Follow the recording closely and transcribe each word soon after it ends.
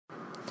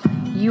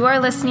You are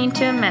listening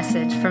to a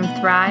message from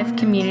Thrive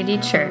Community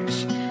Church,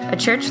 a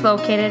church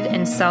located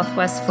in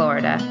Southwest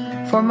Florida.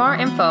 For more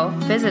info,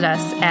 visit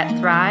us at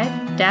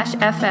thrive-fl.org.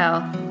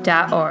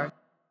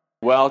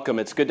 Welcome.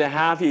 It's good to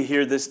have you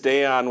here this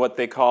day on what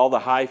they call the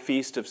High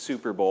Feast of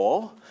Super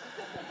Bowl.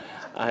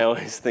 I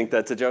always think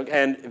that's a joke.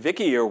 And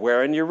Vicki, you're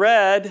wearing your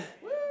red.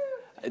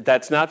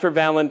 That's not for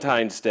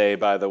Valentine's Day,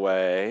 by the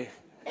way.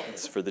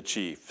 It's for the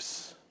Chiefs.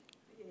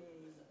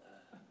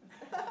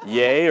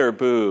 Yay or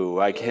boo?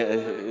 I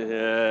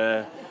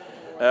can't.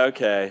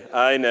 Okay,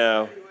 I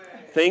know.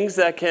 Things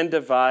that can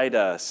divide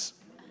us.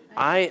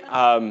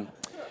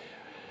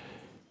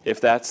 If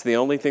that's the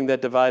only thing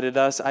that divided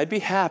us, I'd be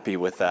happy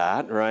with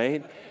that,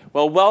 right?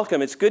 Well,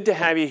 welcome. It's good to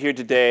have you here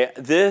today.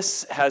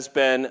 This has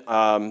been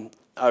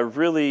a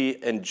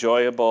really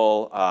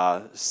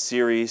enjoyable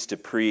series to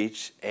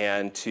preach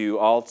and to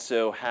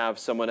also have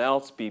someone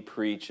else be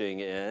preaching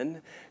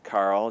in.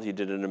 Carl, you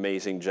did an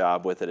amazing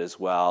job with it as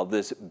well.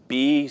 This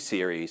B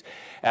series,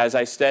 as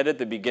I said at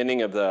the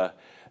beginning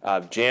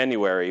of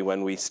January,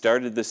 when we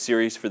started the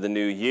series for the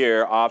new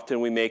year, often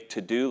we make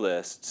to-do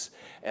lists,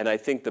 and I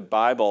think the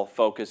Bible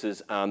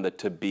focuses on the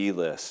to-be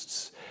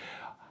lists,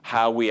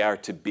 how we are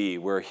to be.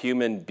 We're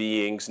human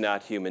beings,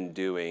 not human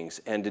doings.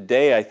 And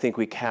today I think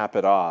we cap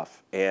it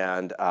off.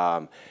 And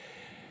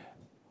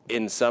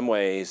in some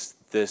ways,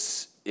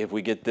 if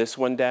we get this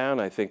one down,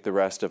 I think the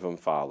rest of them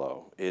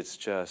follow. It's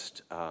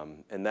just,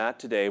 and that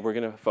today we're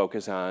going to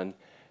focus on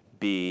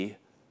be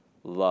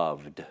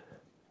loved.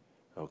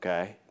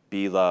 Okay?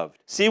 Be loved.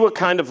 See what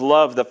kind of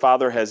love the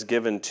Father has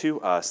given to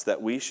us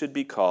that we should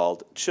be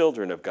called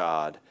children of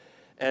God.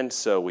 And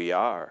so we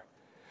are.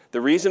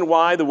 The reason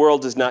why the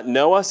world does not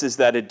know us is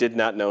that it did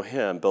not know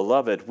him.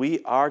 Beloved,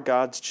 we are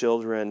God's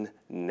children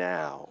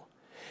now.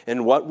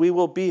 And what we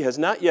will be has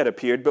not yet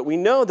appeared, but we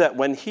know that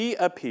when he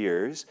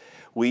appears,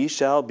 we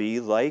shall be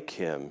like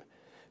him,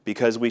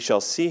 because we shall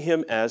see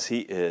him as he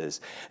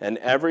is. And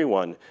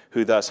everyone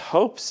who thus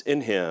hopes in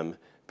him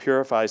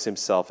purifies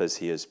himself as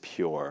he is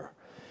pure.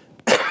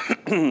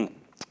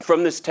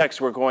 From this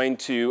text, we're going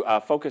to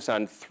focus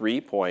on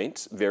 3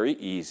 points, very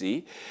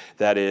easy.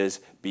 That is,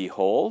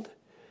 behold,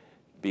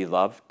 be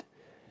loved,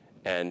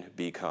 and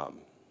become.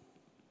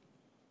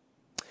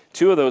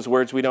 2 of those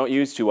words we don't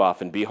use too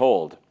often.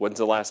 Behold. When's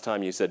the last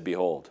time you said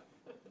behold?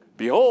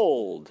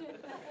 Behold.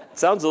 It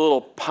sounds a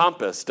little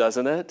pompous,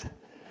 doesn't it?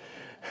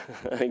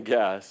 I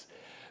guess.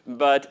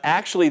 But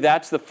actually,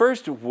 that's the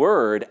first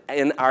word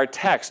in our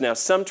text. Now,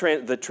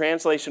 the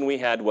translation we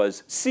had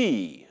was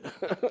see.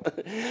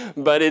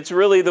 But it's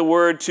really the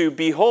word to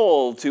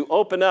behold, to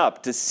open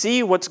up, to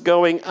see what's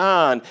going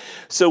on.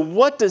 So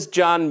what does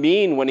John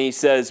mean when he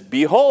says,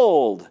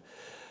 behold?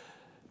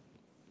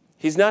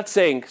 He's not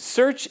saying,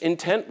 search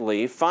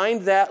intently,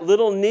 find that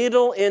little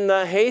needle in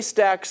the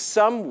haystack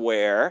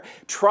somewhere,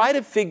 try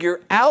to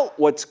figure out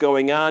what's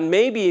going on.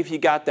 Maybe if you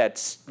got that,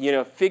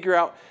 figure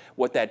out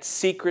what that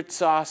secret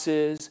sauce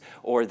is,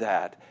 or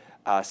that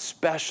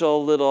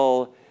special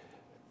little,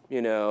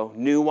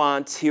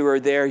 nuance here or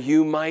there,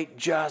 you might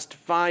just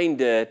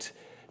find it.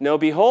 No,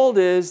 behold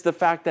is the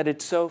fact that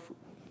it's so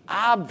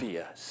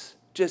obvious,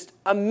 just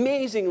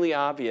amazingly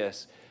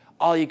obvious.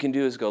 All you can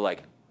do is go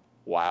like,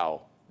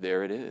 wow,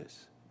 there it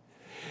is.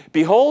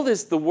 Behold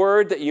is the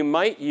word that you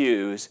might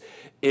use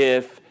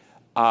if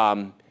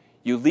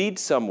you lead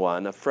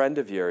someone, a friend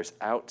of yours,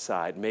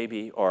 outside,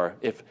 maybe, or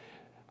if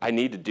I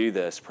need to do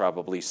this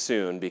probably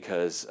soon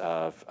because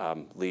of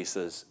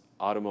Lisa's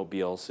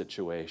automobile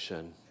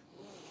situation.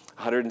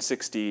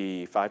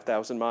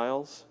 165,000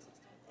 miles.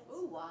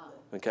 Ooh, wow.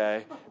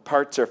 Okay.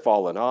 Parts are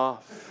falling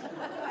off.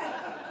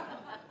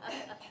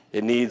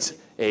 It needs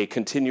a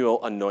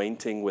continual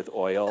anointing with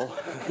oil.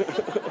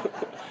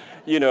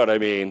 You know what I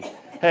mean.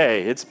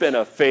 Hey, it's been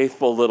a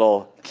faithful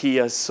little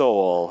Kia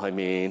Soul,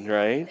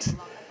 right?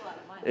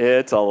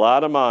 It's a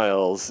lot of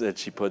miles that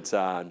she puts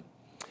on.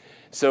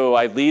 So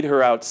I lead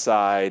her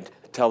outside,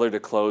 tell her to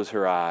close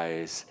her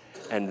eyes,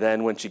 and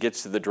then when she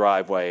gets to the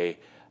driveway,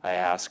 I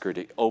ask her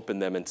to open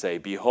them and say,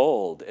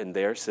 behold, and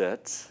there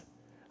sits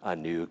a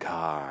new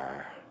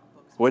car.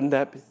 Wouldn't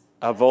that be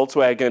a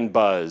Volkswagen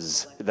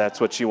Buzz? That's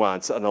what she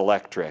wants, an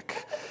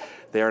electric.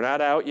 They're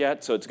not out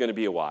yet, so it's going to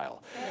be a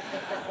while.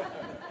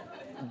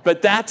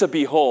 But that's a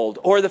behold.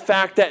 Or the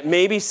fact that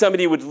maybe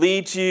somebody would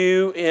lead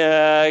you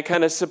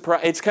kind of surprise.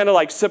 It's kind of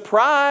like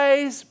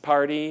surprise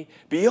party,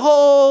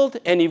 behold,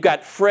 and you've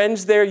got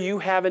friends there you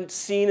haven't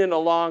seen in a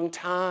long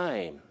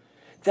time.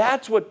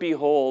 That's what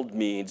behold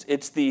means.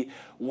 It's the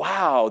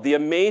wow, the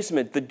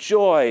amazement, the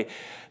joy,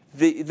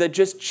 the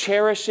just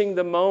cherishing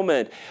the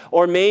moment.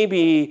 Or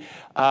maybe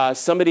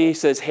somebody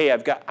says, hey,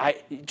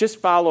 just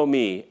follow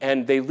me.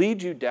 And they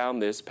lead you down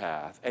this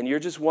path. And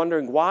you're just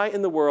wondering, why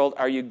in the world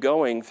are you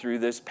going through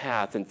this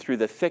path and through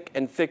the thick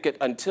and thicket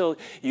until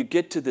you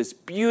get to this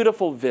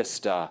beautiful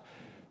vista?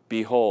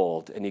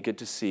 Behold, and you get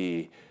to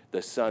see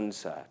the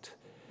sunset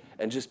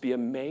and just be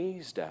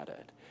amazed at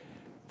it.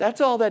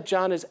 That's all that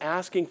John is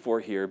asking for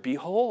here.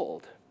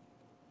 Behold.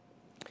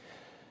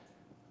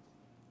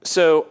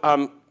 So,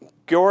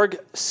 Georg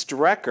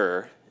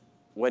Strecker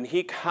when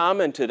he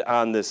commented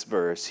on this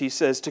verse, he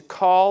says the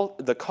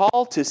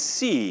call to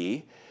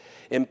see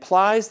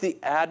implies the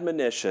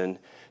admonition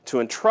to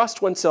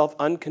entrust oneself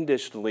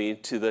unconditionally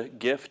to the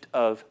gift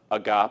of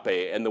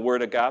agape. And the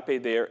word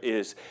agape there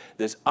is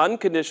this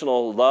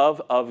unconditional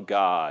love of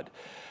God.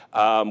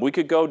 We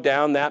could go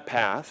down that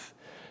path,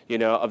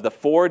 of the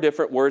 4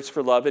 different words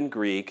for love in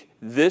Greek.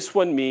 This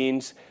one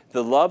means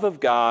the love of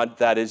God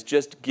that is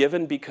just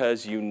given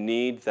because you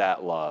need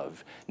that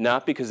love.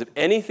 Not because of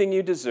anything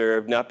you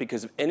deserve, not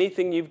because of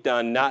anything you've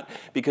done, not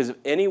because of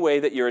any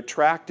way that you're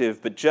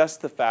attractive, but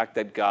just the fact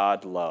that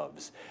God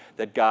loves,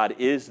 that God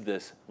is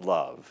this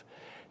love.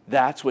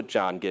 That's what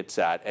John gets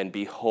at. And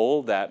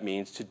behold, that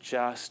means to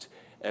just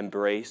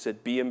embrace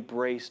it, be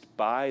embraced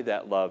by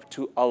that love,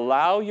 to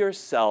allow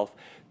yourself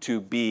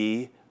to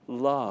be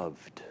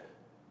loved.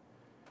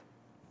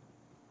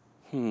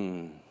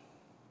 And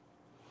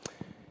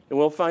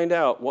we'll find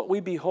out what we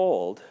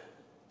behold,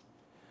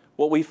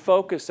 what we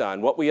focus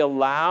on, what we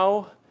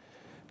allow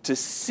to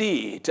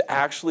see, to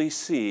actually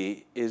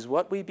see, is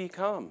what we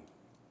become.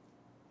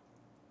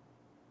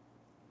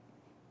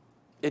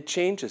 It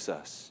changes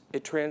us.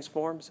 It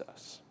transforms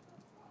us.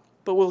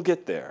 But we'll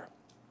get there.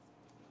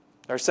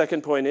 Our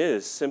second point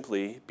is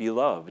simply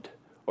beloved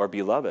or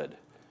beloved.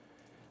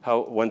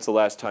 When's the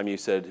last time you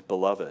said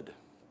beloved?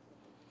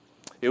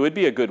 It would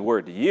be a good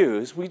word to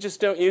use. We just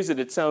don't use it.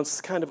 It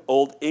sounds kind of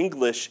old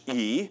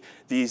English-y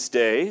these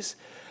days.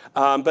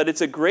 But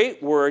it's a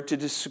great word to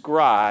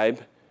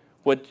describe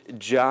what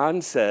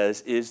John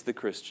says is the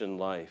Christian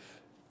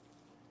life.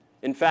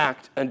 In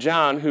fact,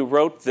 John, who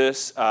wrote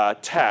this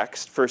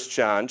text, 1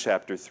 John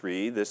chapter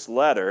 3, this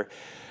letter,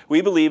 we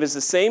believe is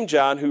the same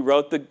John who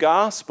wrote the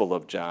Gospel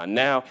of John.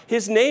 Now,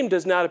 his name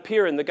does not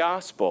appear in the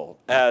Gospel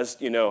as,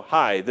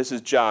 hi, this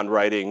is John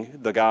writing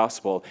the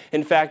Gospel.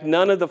 In fact,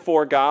 none of the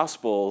 4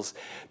 Gospels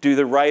do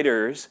the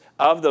writers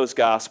of those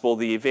Gospels,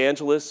 the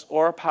evangelists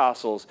or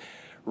apostles,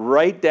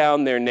 write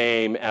down their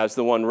name as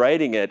the one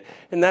writing it.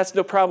 And that's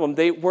no problem.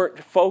 They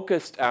weren't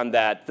focused on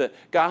that. The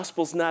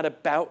gospel's not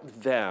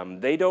about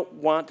them. They don't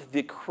want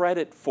the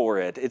credit for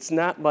it. It's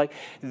not like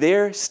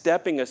they're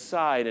stepping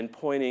aside and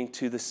pointing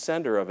to the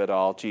center of it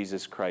all,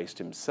 Jesus Christ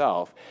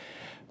himself.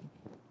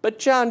 But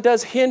John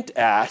does hint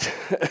at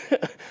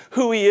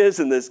who he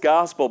is in this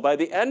gospel. By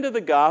the end of the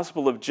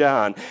Gospel of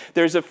John,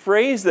 there's a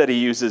phrase that he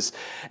uses,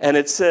 and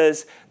it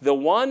says, "the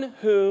one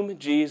whom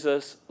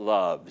Jesus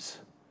loves."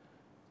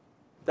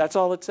 That's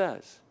all it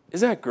says.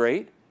 Isn't that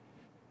great?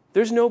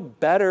 There's no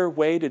better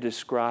way to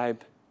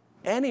describe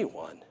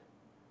anyone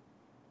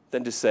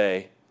than to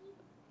say,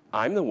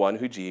 I'm the one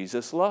who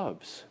Jesus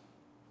loves.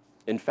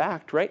 In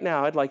fact, right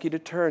now, I'd like you to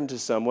turn to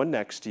someone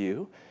next to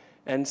you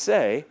and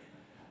say,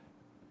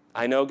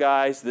 I know,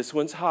 guys, this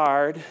one's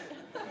hard.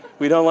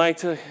 We don't like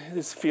to,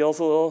 this feels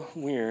a little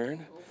weird,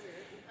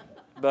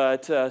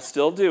 but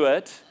still do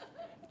it.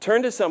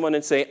 Turn to someone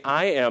and say,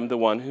 I am the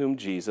one whom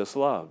Jesus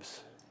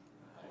loves.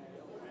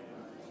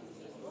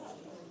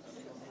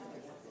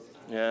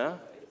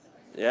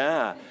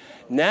 Yeah.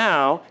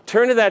 Now,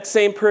 turn to that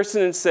same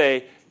person and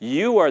say,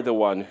 you are the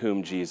one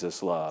whom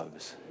Jesus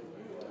loves.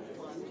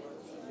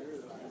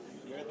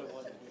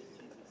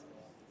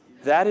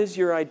 That is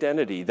your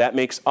identity. That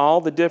makes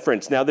all the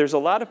difference. Now, there's a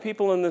lot of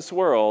people in this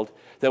world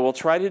that will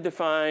try to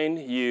define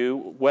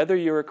you, whether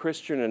you're a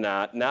Christian or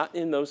not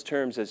in those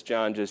terms as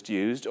John just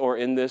used, or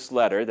in this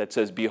letter that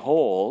says,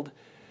 behold,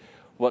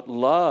 what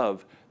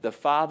love the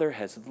Father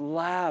has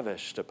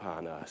lavished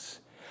upon us,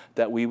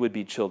 that we would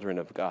be children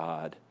of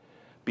God,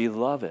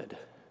 beloved,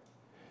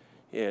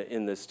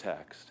 in this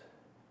text.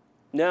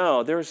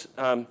 Now, there's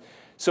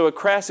so a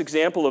crass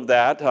example of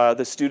that,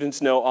 the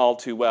students know all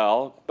too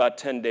well. About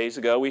 10 days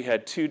ago, we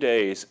had 2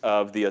 days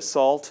of the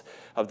assault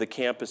of the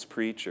campus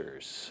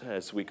preachers,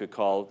 as we could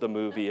call the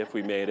movie if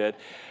we made it.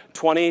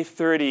 20,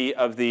 30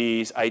 of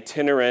these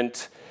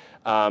itinerant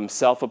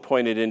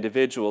self-appointed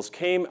individuals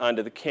came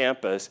onto the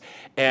campus,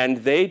 and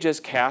they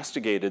just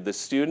castigated the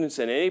students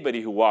and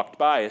anybody who walked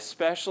by,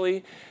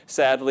 especially,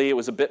 sadly, it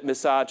was a bit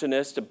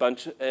misogynist.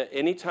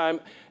 Anytime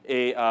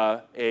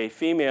a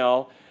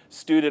female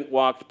student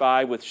walked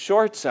by with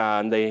shorts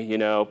on, they,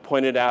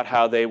 pointed out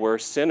how they were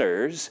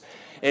sinners.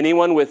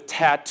 Anyone with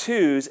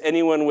tattoos,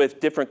 anyone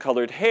with different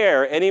colored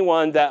hair,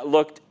 anyone that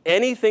looked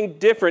anything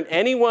different,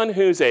 anyone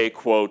who's a,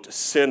 quote,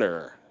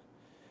 sinner.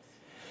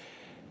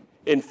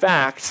 In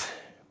fact,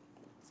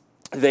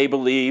 they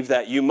believe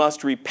that you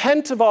must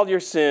repent of all your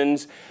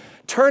sins,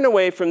 turn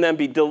away from them,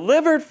 be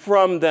delivered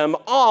from them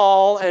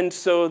all, and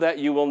so that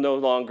you will no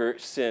longer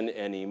sin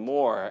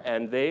anymore.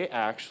 And they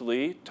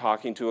actually,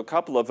 talking to a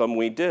couple of them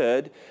we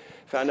did,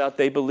 found out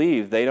they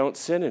believe they don't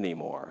sin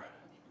anymore.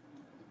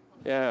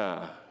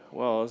 Yeah,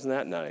 well, isn't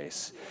that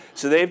nice?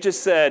 So they've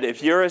just said,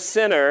 if you're a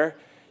sinner,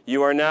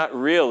 you are not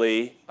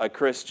really a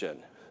Christian.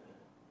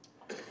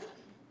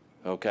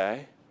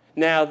 Okay?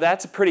 Now,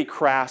 that's a pretty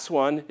crass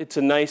one. It's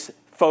a nice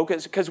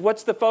focus, because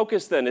what's the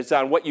focus then? It's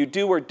on what you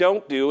do or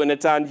don't do, and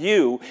it's on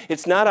you.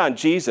 It's not on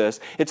Jesus.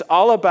 It's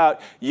all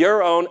about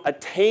your own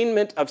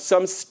attainment of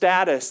some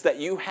status that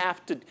you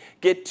have to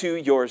get to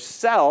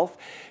yourself.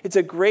 It's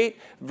a great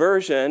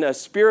version, a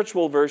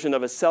spiritual version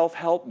of a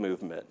self-help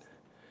movement.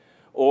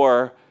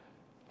 Or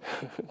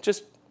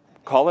just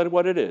call it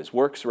what it is,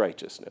 works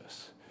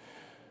righteousness.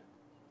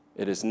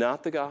 It is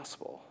not the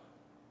gospel.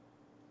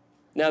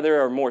 Now,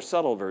 there are more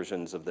subtle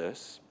versions of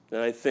this,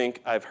 and I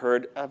think I've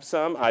heard of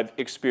some. I've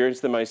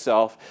experienced them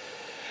myself,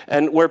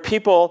 and where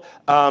people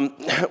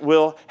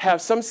will have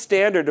some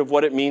standard of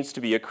what it means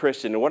to be a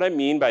Christian. And what I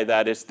mean by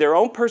that is their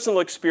own personal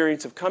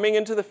experience of coming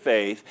into the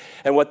faith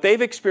and what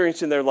they've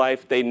experienced in their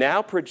life, they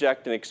now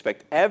project and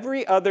expect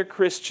every other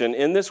Christian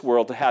in this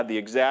world to have the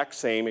exact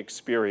same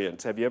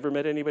experience. Have you ever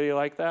met anybody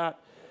like that?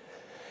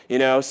 You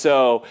know,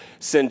 so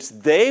since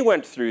they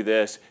went through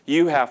this,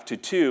 you have to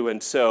too.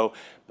 And so,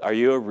 are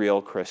you a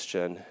real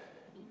Christian?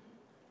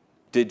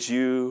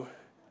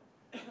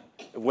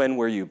 When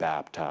were you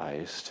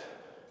baptized?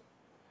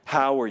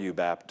 How were you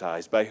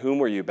baptized? By whom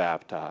were you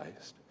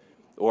baptized?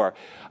 Or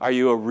are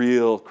you a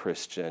real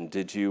Christian?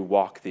 Did you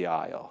walk the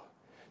aisle?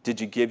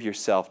 Did you give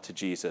yourself to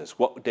Jesus?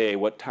 What day,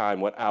 what time,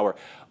 what hour?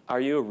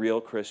 Are you a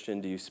real Christian?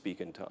 Do you speak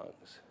in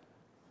tongues?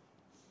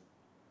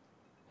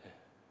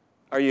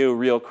 Are you a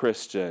real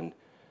Christian,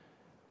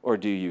 or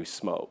do you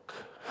smoke?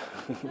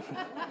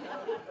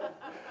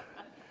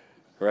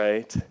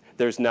 Right?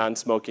 There's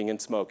non-smoking and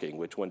smoking.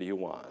 Which one do you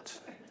want?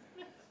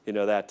 You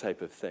know, that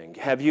type of thing.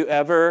 Have you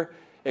ever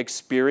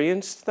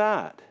experienced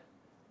that?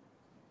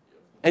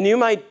 And you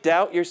might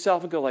doubt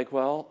yourself and go like,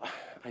 well,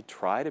 I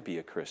try to be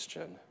a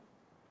Christian.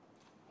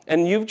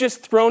 And you've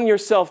just thrown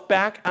yourself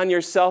back on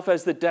yourself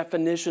as the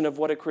definition of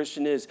what a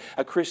Christian is.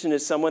 A Christian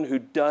is someone who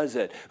does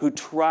it, who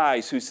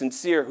tries, who's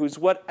sincere, who's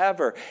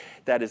whatever.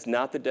 That is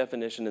not the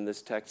definition in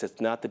this text.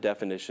 It's not the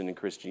definition in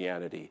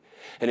Christianity.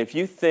 And if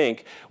you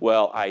think,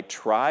 well, I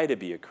try to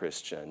be a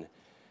Christian,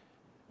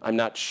 I'm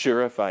not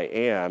sure if I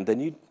am,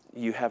 then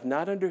you have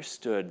not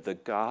understood the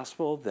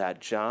gospel that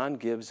John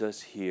gives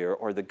us here,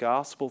 or the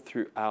gospel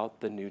throughout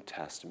the New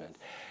Testament.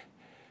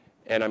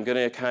 And I'm going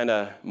to kind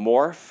of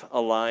morph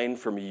a line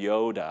from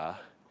Yoda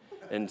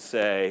and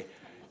say,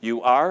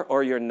 you are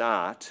or you're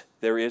not,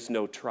 there is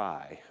no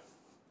try.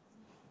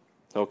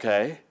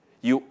 Okay?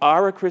 You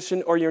are a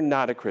Christian or you're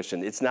not a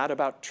Christian. It's not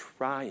about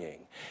trying,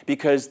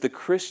 because the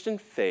Christian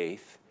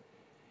faith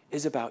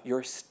is about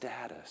your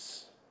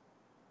status.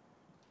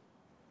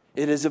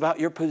 It is about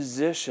your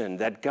position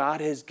that God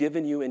has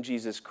given you in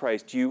Jesus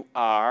Christ. You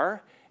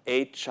are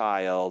a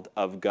child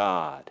of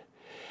God.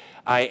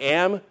 I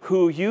am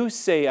who you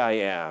say I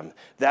am.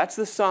 That's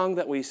the song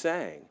that we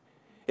sang.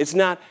 It's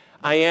not,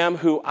 I am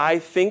who I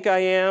think I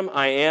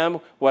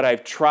am what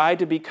I've tried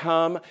to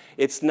become.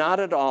 It's not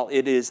at all.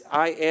 It is,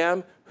 I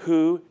am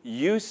who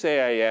you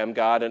say I am,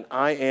 God, and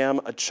I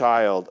am a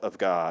child of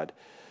God.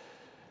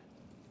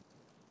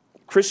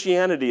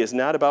 Christianity is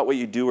not about what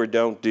you do or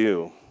don't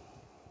do.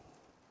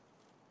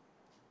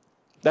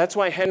 That's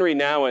why Henry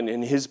Nouwen,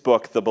 in his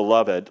book, The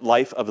Beloved,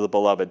 Life of the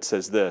Beloved,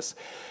 says this.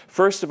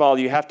 First of all,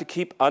 you have to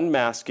keep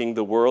unmasking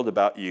the world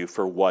about you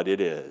for what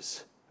it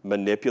is.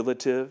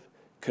 Manipulative,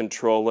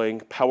 controlling,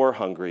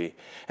 power-hungry,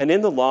 and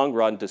in the long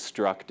run,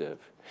 destructive.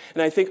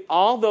 And I think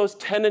all those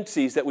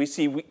tendencies that we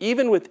see,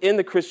 even within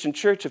the Christian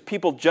church, of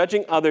people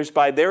judging others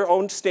by their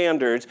own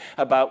standards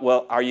about,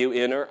 well, are you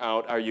in or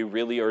out, are you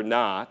really or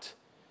not,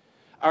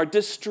 are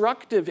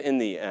destructive in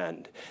the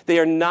end. They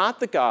are not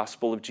the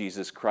gospel of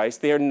Jesus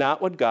Christ. They are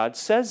not what God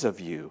says of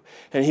you.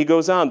 And he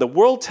goes on, the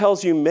world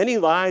tells you many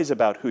lies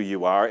about who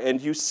you are, and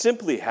you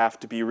simply have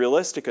to be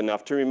realistic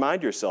enough to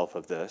remind yourself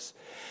of this.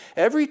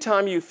 Every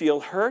time you feel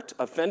hurt,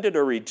 offended,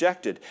 or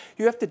rejected,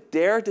 you have to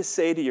dare to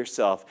say to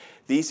yourself,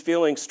 these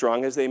feelings,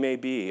 strong as they may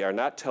be, are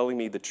not telling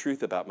me the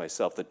truth about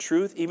myself. The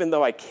truth, even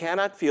though I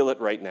cannot feel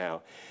it right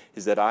now,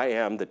 is that I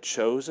am the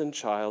chosen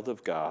child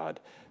of God,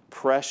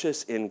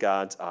 precious in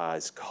God's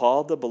eyes,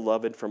 called the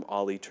beloved from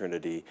all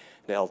eternity,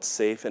 and held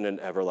safe in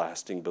an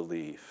everlasting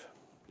belief.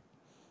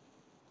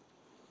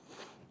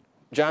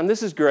 John,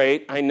 this is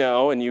great, I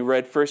know, and you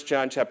read 1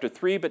 John chapter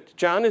 3, but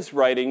John is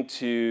writing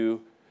to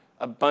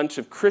a bunch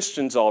of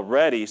Christians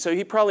already, so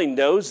he probably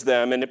knows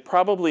them, and it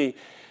probably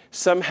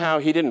somehow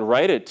he didn't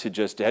write it to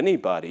just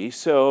anybody.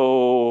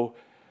 So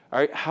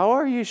how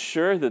are you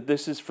sure that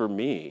this is for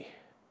me?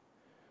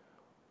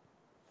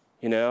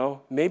 You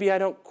know, maybe I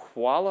don't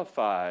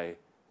qualify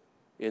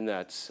in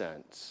that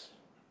sense.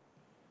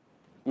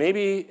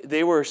 Maybe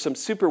they were some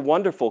super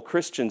wonderful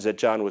Christians that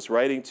John was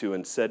writing to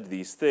and said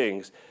these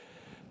things.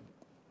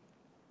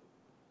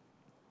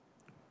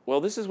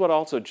 Well, this is what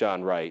also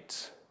John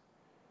writes.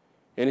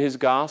 In his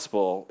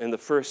gospel, in the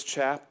first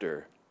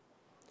chapter,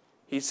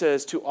 he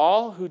says, to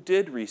all who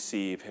did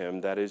receive him,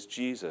 that is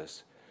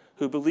Jesus,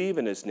 who believe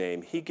in his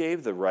name, he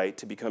gave the right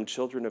to become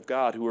children of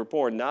God, who were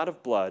born not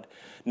of blood,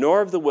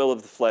 nor of the will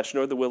of the flesh,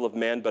 nor the will of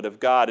man, but of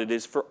God. It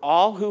is for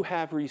all who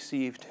have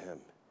received him.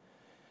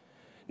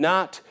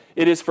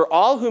 It is for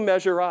all who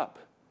measure up.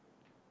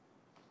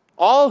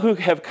 all who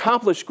have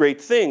accomplished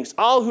great things,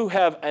 all who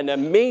have an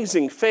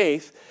amazing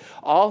faith,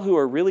 all who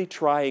are really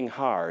trying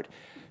hard.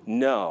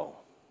 No.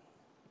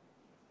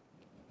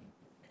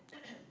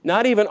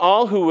 Not even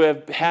all who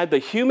have had the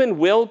human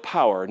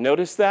willpower.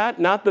 Notice that?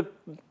 Not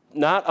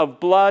of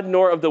blood,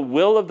 nor of the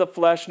will of the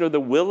flesh, nor the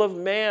will of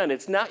man.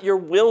 It's not your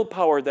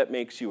willpower that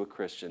makes you a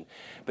Christian,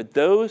 but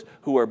those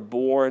who are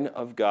born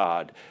of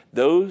God,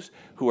 those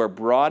who are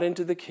brought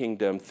into the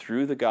kingdom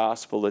through the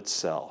gospel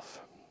itself.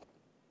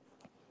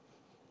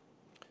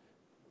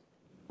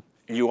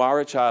 You are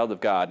a child of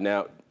God.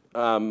 Now,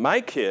 my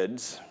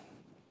kids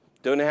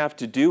don't have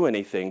to do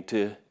anything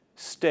to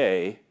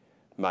stay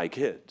my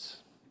kids.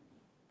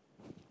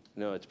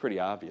 No, it's pretty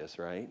obvious,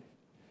 right?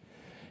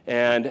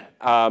 And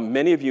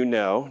many of you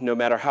know, no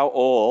matter how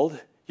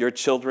old your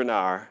children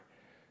are,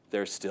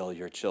 they're still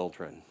your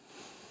children,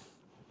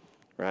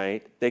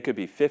 right? They could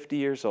be 50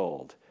 years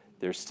old.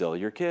 They're still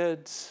your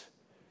kids.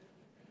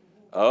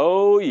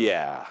 Oh,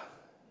 yeah.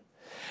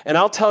 And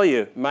I'll tell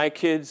you, my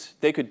kids,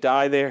 they could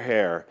dye their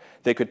hair.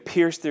 They could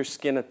pierce their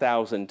skin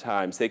 1,000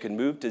 times. They could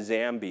move to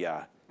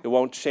Zambia. It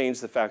won't change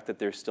the fact that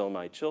they're still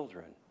my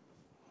children.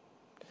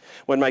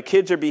 When my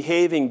kids are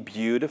behaving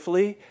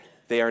beautifully,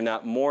 they are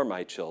not more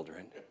my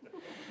children.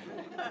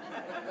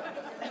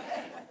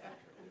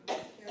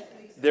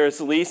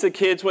 There's Lisa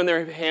kids when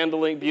they're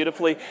handling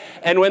beautifully.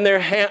 And when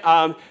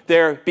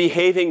they're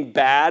behaving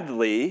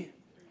badly,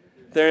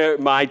 they're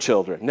my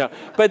children. No,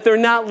 but they're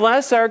not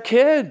less our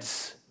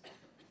kids.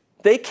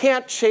 They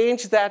can't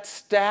change that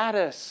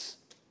status.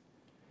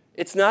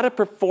 It's not a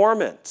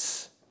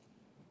performance.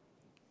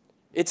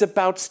 It's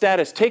about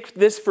status. Take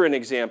this for an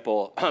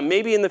example.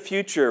 Maybe in the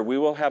future we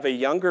will have a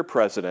younger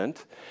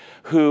president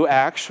who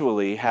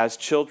actually has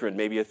children,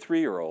 maybe a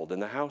 3-year-old in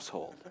the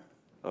household.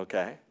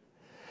 Okay?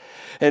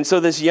 And so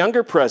this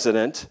younger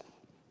president,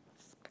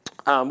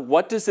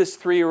 what does this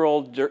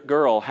 3-year-old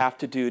girl have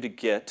to do to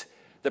get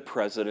the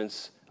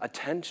president's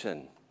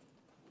attention?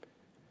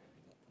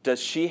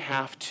 Does she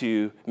have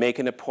to make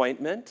an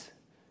appointment?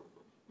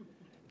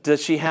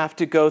 Does she have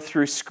to go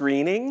through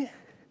screening?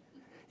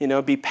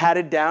 Be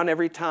patted down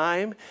every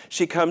time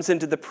she comes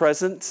into the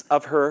presence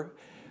of her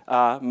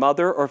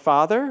mother or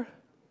father?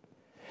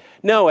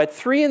 No, at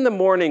 3 a.m,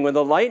 when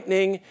the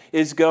lightning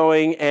is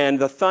going and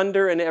the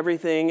thunder and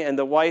everything and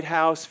the White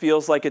House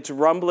feels like it's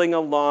rumbling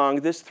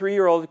along, this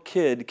 3-year-old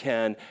kid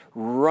can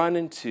run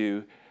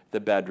into the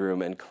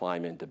bedroom and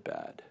climb into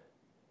bed.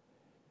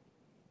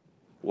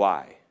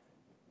 Why?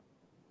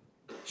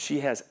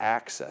 She has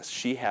access.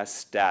 She has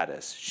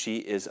status. She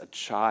is a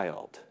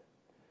child.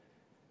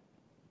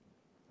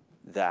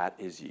 That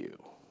is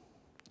you.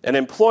 An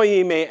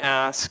employee may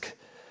ask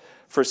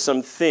for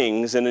some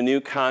things in a new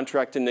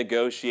contract to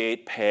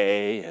negotiate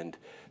pay and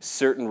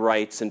certain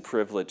rights and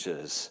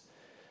privileges.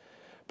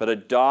 But a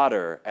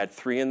daughter at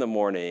 3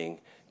 a.m.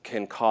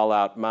 can call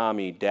out,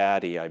 "Mommy,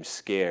 Daddy, I'm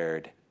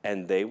scared,"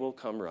 and they will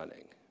come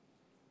running.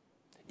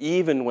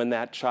 Even when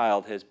that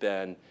child has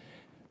been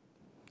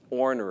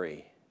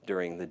ornery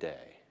during the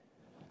day.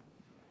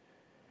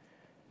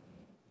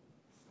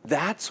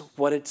 That's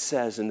what it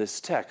says in this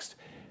text.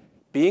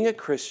 Being a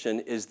Christian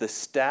is the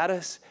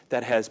status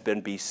that has been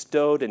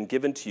bestowed and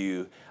given to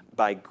you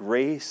by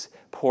grace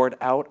poured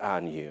out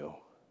on you,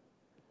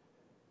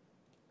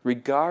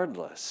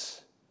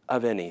 regardless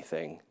of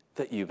anything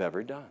that you've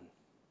ever done.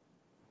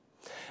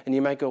 And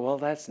you might go, well,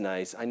 that's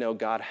nice. I know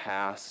God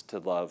has to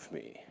love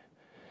me,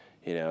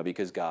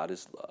 because God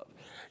is love.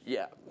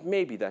 Yeah,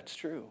 maybe that's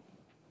true,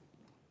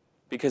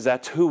 because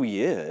that's who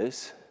he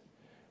is.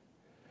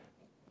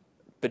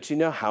 But you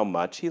know how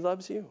much he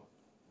loves you?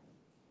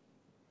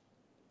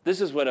 This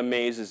is what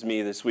amazes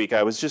me this week.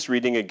 I was just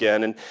reading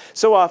again, and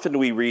so often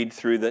we read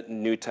through the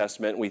New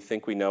Testament, and we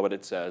think we know what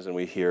it says, and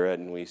we hear it,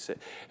 and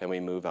we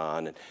move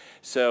on. And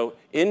so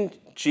in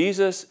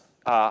Jesus,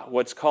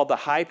 what's called the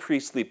high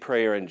priestly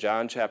prayer in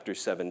John chapter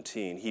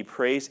 17, he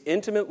prays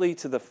intimately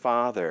to the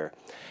Father,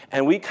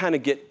 and we kind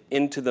of get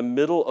into the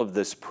middle of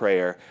this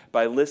prayer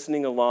by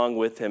listening along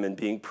with him and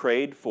being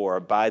prayed for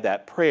by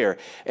that prayer.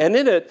 And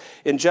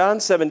in John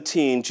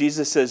 17,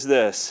 Jesus says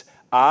this,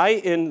 "I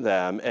in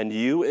them and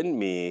you in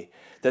me,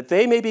 that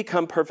they may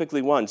become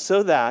perfectly one,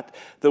 so that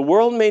the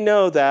world may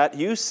know that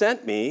you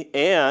sent me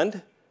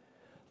and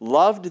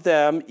loved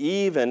them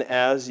even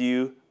as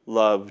you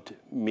loved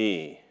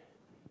me."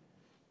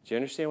 Do you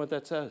understand what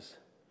that says?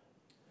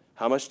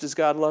 How much does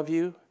God love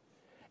you?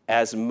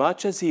 As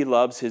much as he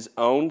loves his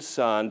own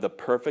Son, the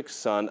perfect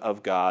Son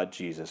of God,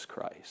 Jesus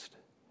Christ.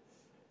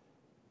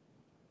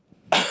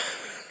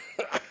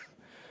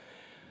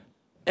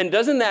 And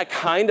doesn't that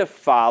kind of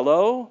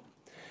follow?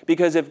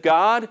 Because if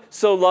God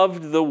so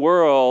loved the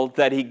world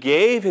that he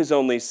gave his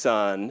only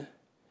Son,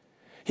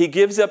 he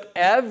gives up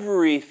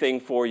everything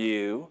for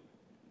you.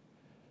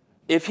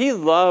 If he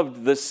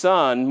loved the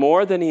Son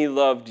more than he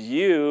loved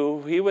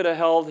you, he would have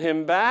held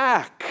him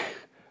back.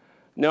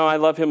 No, I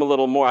love him a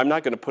little more. I'm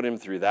not going to put him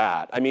through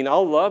that.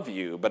 I'll love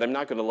you, but I'm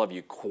not going to love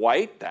you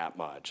quite that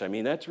much.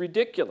 That's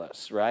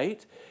ridiculous,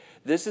 right?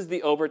 This is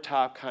the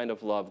overtop kind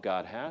of love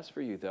God has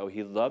for you, though.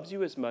 He loves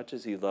you as much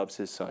as he loves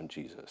his son,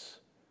 Jesus,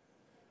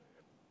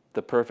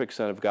 the perfect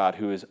Son of God,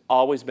 who has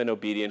always been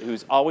obedient,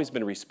 who's always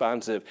been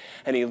responsive,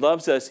 and he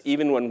loves us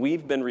even when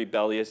we've been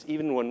rebellious,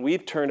 even when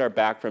we've turned our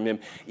back from him,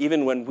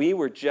 even when we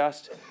were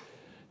just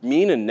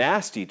mean and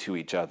nasty to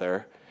each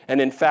other. And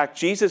in fact,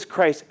 Jesus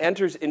Christ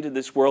enters into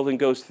this world and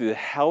goes through the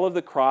hell of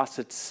the cross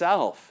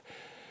itself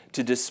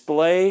to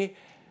display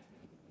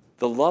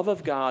the love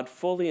of God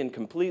fully and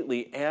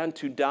completely, and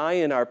to die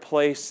in our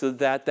place so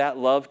that that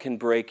love can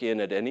break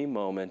in at any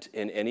moment,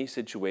 in any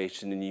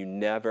situation, and you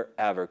never,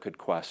 ever could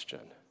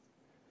question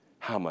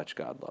how much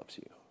God loves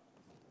you.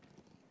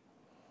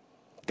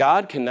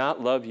 God cannot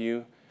love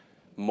you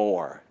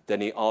more than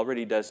he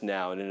already does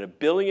now. And in 1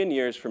 billion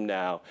years from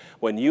now,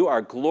 when you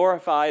are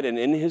glorified and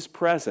in his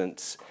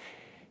presence,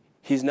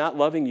 he's not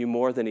loving you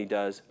more than he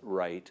does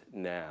right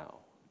now.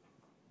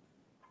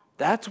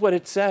 That's what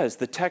it says.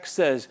 The text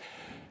says,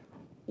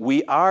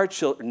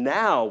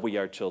 now we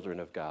are children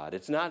of God.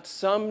 It's not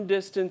some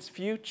distant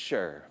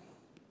future.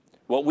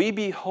 What we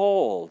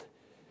behold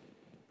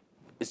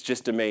is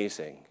just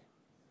amazing.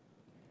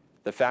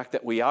 The fact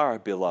that we are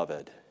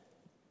beloved.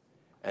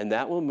 And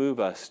that will move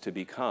us to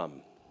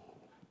become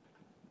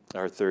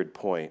our third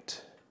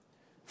point.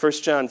 1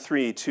 John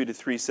 3,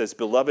 2-3 says,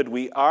 Beloved,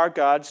 we are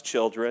God's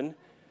children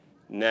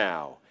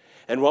now,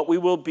 and what we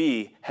will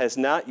be has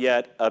not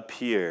yet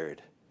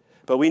appeared.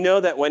 But we know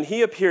that when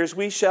he appears,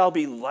 we shall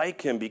be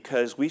like him,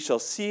 because we shall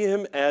see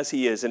him as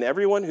he is. And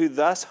everyone who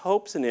thus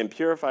hopes in him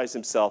purifies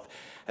himself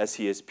as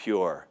he is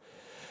pure.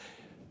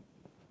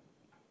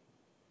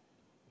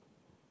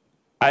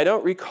 I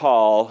don't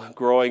recall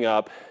growing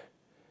up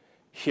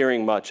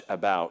hearing much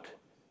about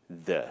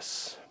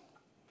this.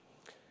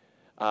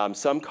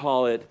 Some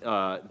call it,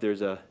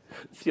 there's a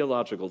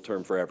theological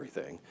term for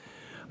everything.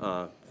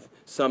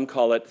 Some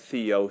call it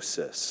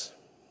theosis.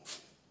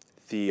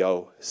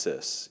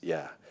 Theosis,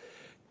 yeah.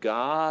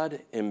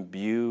 God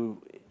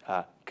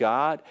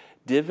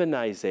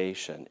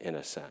divinization in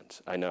a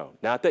sense, I know.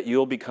 Not that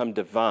you'll become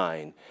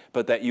divine,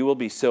 but that you will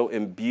be so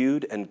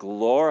imbued and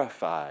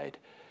glorified,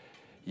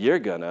 you're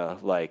gonna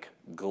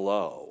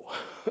glow.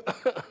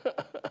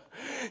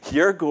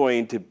 You're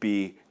going to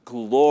be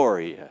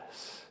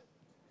glorious.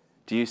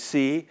 Do you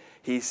see?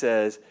 He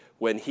says,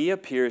 when he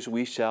appears,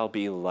 we shall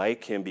be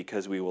like him,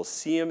 because we will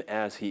see him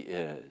as he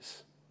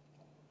is.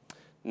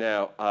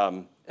 Now,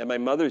 at my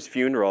mother's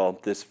funeral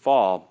this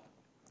fall,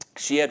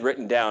 she had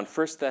written down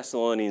 1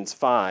 Thessalonians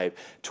 5,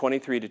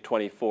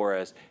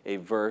 23-24 as a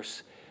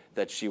verse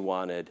that she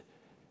wanted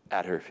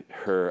at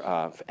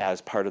her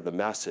as part of the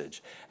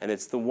message. And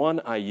it's the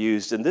one I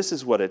used, and this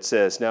is what it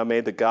says. Now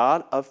may the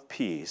God of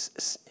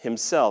peace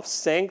himself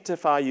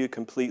sanctify you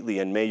completely,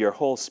 and may your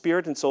whole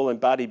spirit and soul and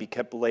body be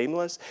kept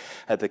blameless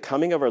at the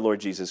coming of our Lord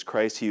Jesus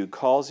Christ. He who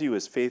calls you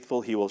is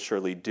faithful, he will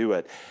surely do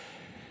it.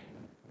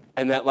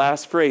 And that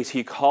last phrase,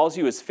 he calls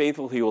you as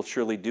faithful, he will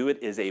surely do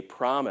it, is a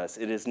promise.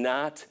 It is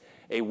not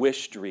a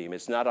wish dream.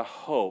 It's not a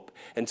hope.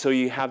 And so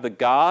you have the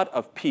God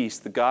of peace,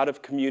 the God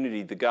of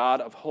community, the God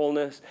of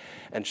wholeness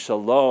and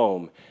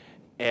shalom,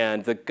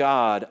 and the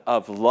God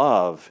of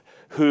love,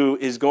 who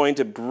is going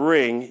to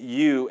bring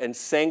you and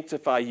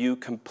sanctify you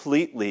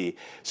completely,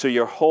 so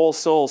your whole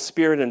soul,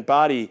 spirit, and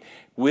body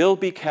will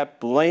be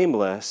kept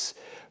blameless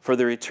for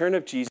the return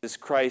of Jesus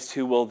Christ,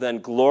 who will then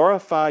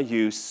glorify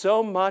you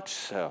so much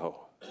so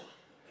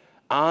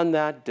on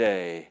that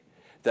day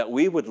that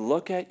we would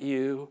look at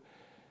you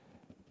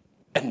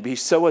and be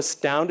so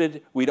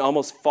astounded we'd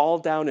almost fall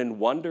down in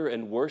wonder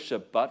and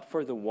worship, but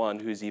for the one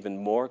who's even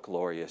more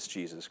glorious,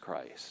 Jesus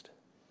Christ.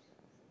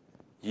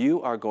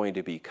 You are going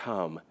to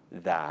become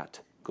that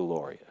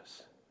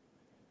glorious.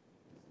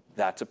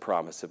 That's a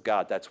promise of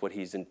God. That's what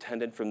he's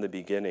intended from the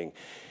beginning.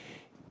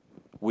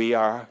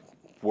 We're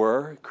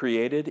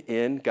created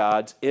in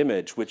God's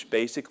image, which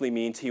basically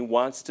means he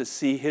wants to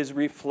see his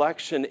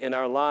reflection in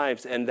our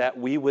lives, and that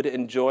we would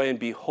enjoy and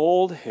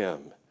behold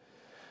him.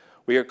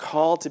 We are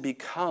called to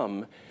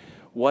become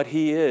what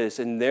he is,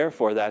 and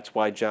therefore that's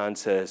why John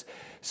says,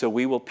 so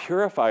we will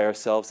purify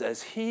ourselves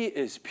as he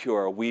is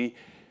pure. We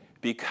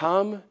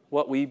become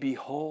what we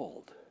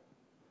behold.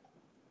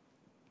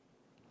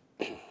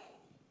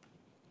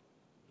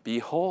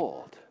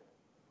 Behold,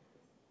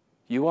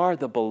 you are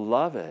the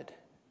beloved,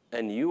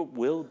 and you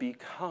will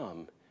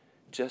become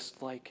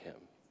just like him.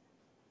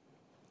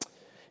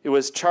 It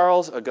was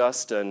Charles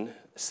Augustine,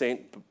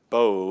 St.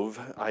 Bove,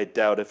 I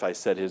doubt if I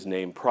said his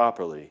name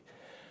properly,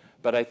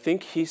 but I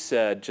think he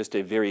said just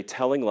a very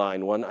telling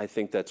line, one I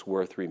think that's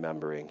worth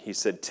remembering. He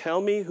said, tell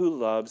me who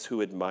loves,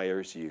 who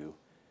admires you,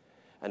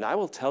 and I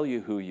will tell you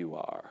who you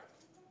are.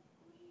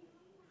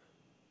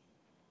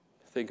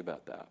 Think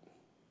about that.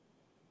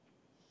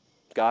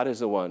 God is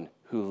the one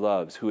who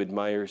loves, who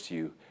admires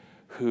you,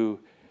 who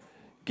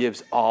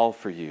gives all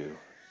for you,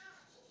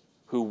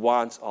 who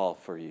wants all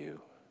for you.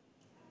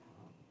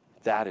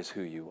 That is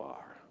who you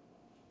are.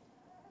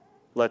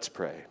 Let's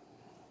pray.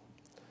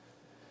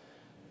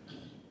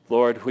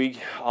 Lord,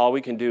 all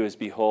we can do is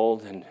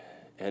behold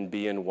and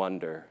be in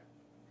wonder.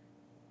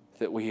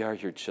 that we are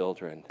your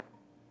children.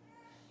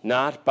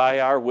 Not by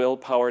our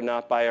willpower,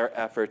 not by our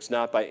efforts,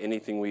 not by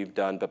anything we've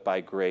done, but by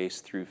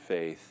grace through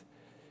faith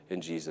in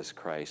Jesus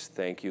Christ.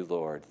 Thank you,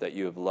 Lord, that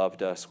you have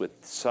loved us with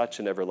such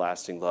an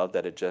everlasting love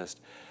that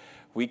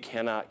we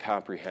cannot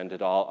comprehend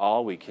it all.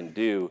 All we can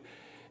do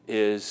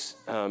is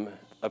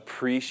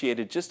appreciate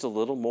it just a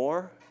little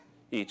more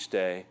each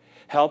day.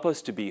 Help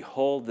us to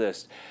behold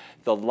this,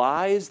 the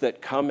lies that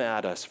come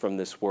at us from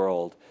this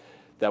world,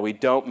 that we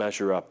don't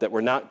measure up, that we're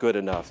not good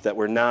enough, that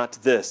we're not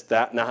this,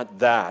 that not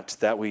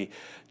that we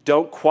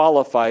don't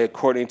qualify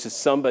according to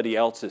somebody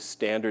else's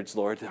standards,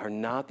 Lord, are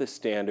not the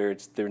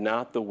standards. They're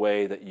not the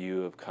way that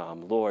you have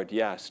come. Lord,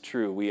 yes,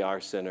 true, we are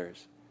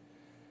sinners.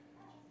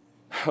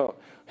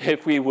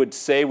 If we would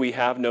say we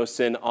have no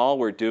sin, all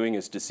we're doing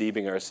is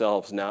deceiving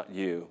ourselves, not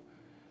you.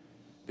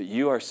 But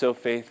you are so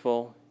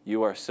faithful.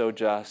 You are so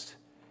just.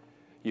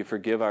 You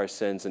forgive our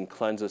sins and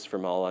cleanse us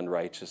from all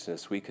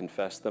unrighteousness. We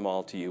confess them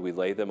all to you. We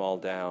lay them all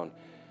down.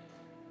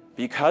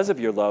 Because of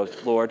your love,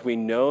 Lord, we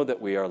know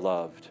that we are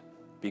loved.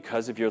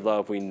 Because of your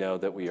love, we know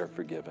that we are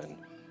forgiven.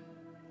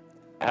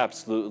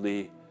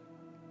 Absolutely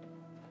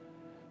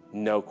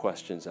no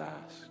questions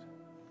asked.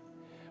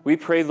 We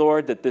pray,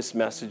 Lord, that this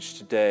message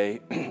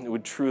today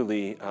would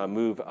truly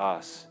move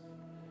us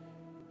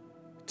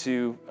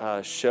to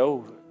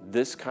show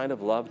this kind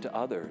of love to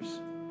others,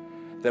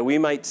 that we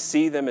might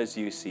see them as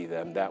you see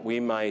them, that we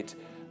might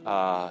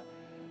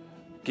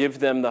give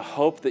them the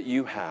hope that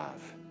you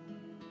have,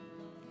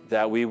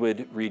 that we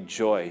would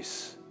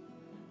rejoice,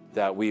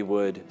 that we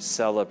would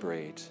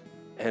celebrate,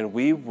 and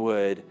we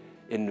would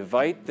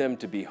invite them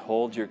to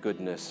behold your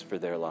goodness for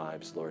their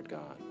lives, Lord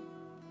God.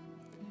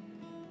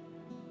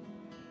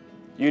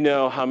 You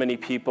know how many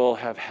people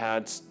have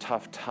had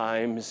tough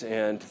times,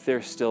 and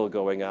they're still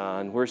going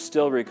on. We're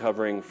still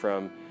recovering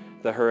from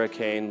the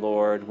hurricane,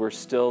 Lord. We're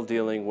still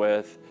dealing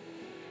with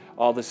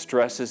all the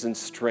stresses and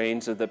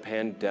strains of the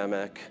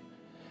pandemic.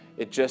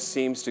 It just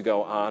seems to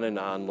go on and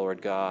on,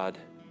 Lord God.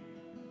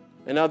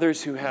 And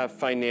others who have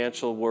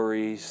financial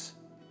worries,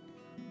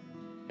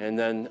 and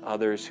then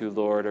others who,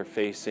 Lord, are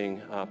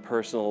facing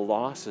personal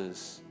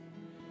losses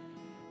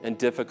and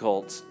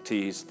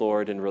difficulties,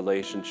 Lord, in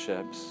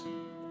relationships.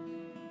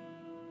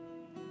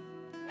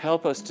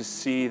 Help us to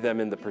see them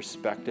in the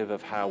perspective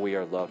of how we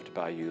are loved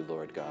by you,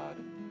 Lord God.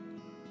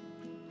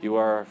 You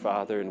are our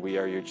Father, and we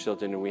are your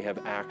children, and we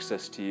have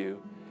access to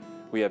you.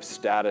 We have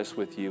status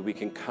with you. We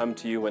can come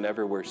to you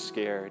whenever we're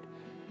scared.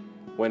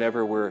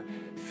 Whenever we're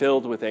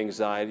filled with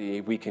anxiety,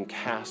 we can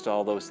cast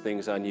all those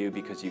things on you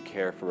because you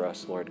care for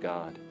us, Lord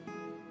God.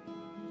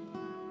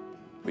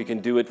 We can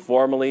do it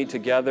formally,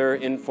 together,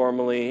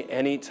 informally,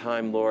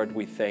 anytime, Lord.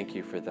 We thank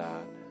you for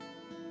that.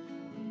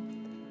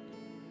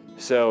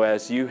 So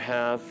as you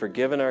have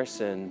forgiven our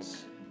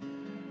sins,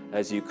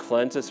 as you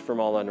cleanse us from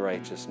all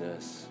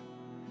unrighteousness,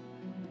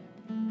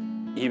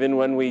 even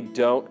when we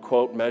don't,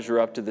 quote, measure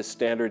up to the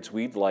standards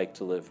we'd like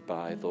to live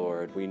by,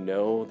 Lord, we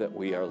know that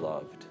we are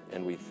loved,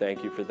 and we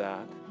thank you for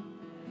that.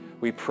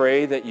 We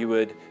pray that you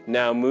would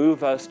now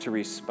move us to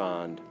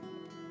respond,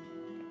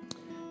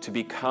 to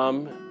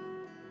become,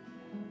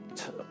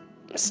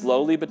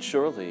 slowly but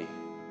surely,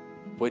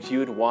 what you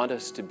would want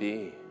us to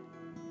be.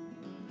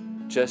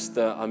 Just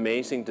the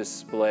amazing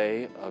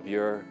display of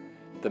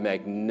the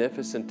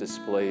magnificent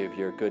display of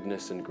your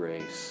goodness and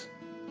grace.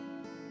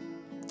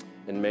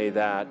 And may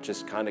that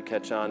just kind of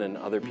catch on in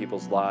other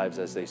people's lives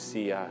as they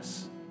see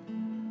us,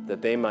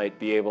 that they might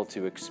be able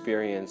to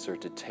experience or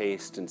to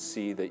taste and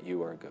see that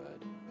you are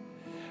good.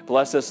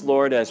 Bless us,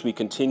 Lord, as we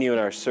continue in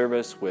our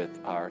service with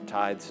our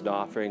tithes and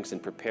offerings,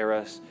 and prepare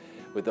us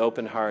with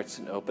open hearts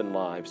and open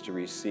lives to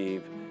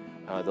receive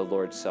the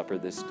Lord's Supper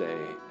this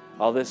day.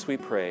 All this we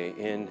pray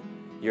in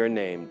your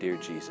name, dear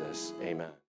Jesus. Amen.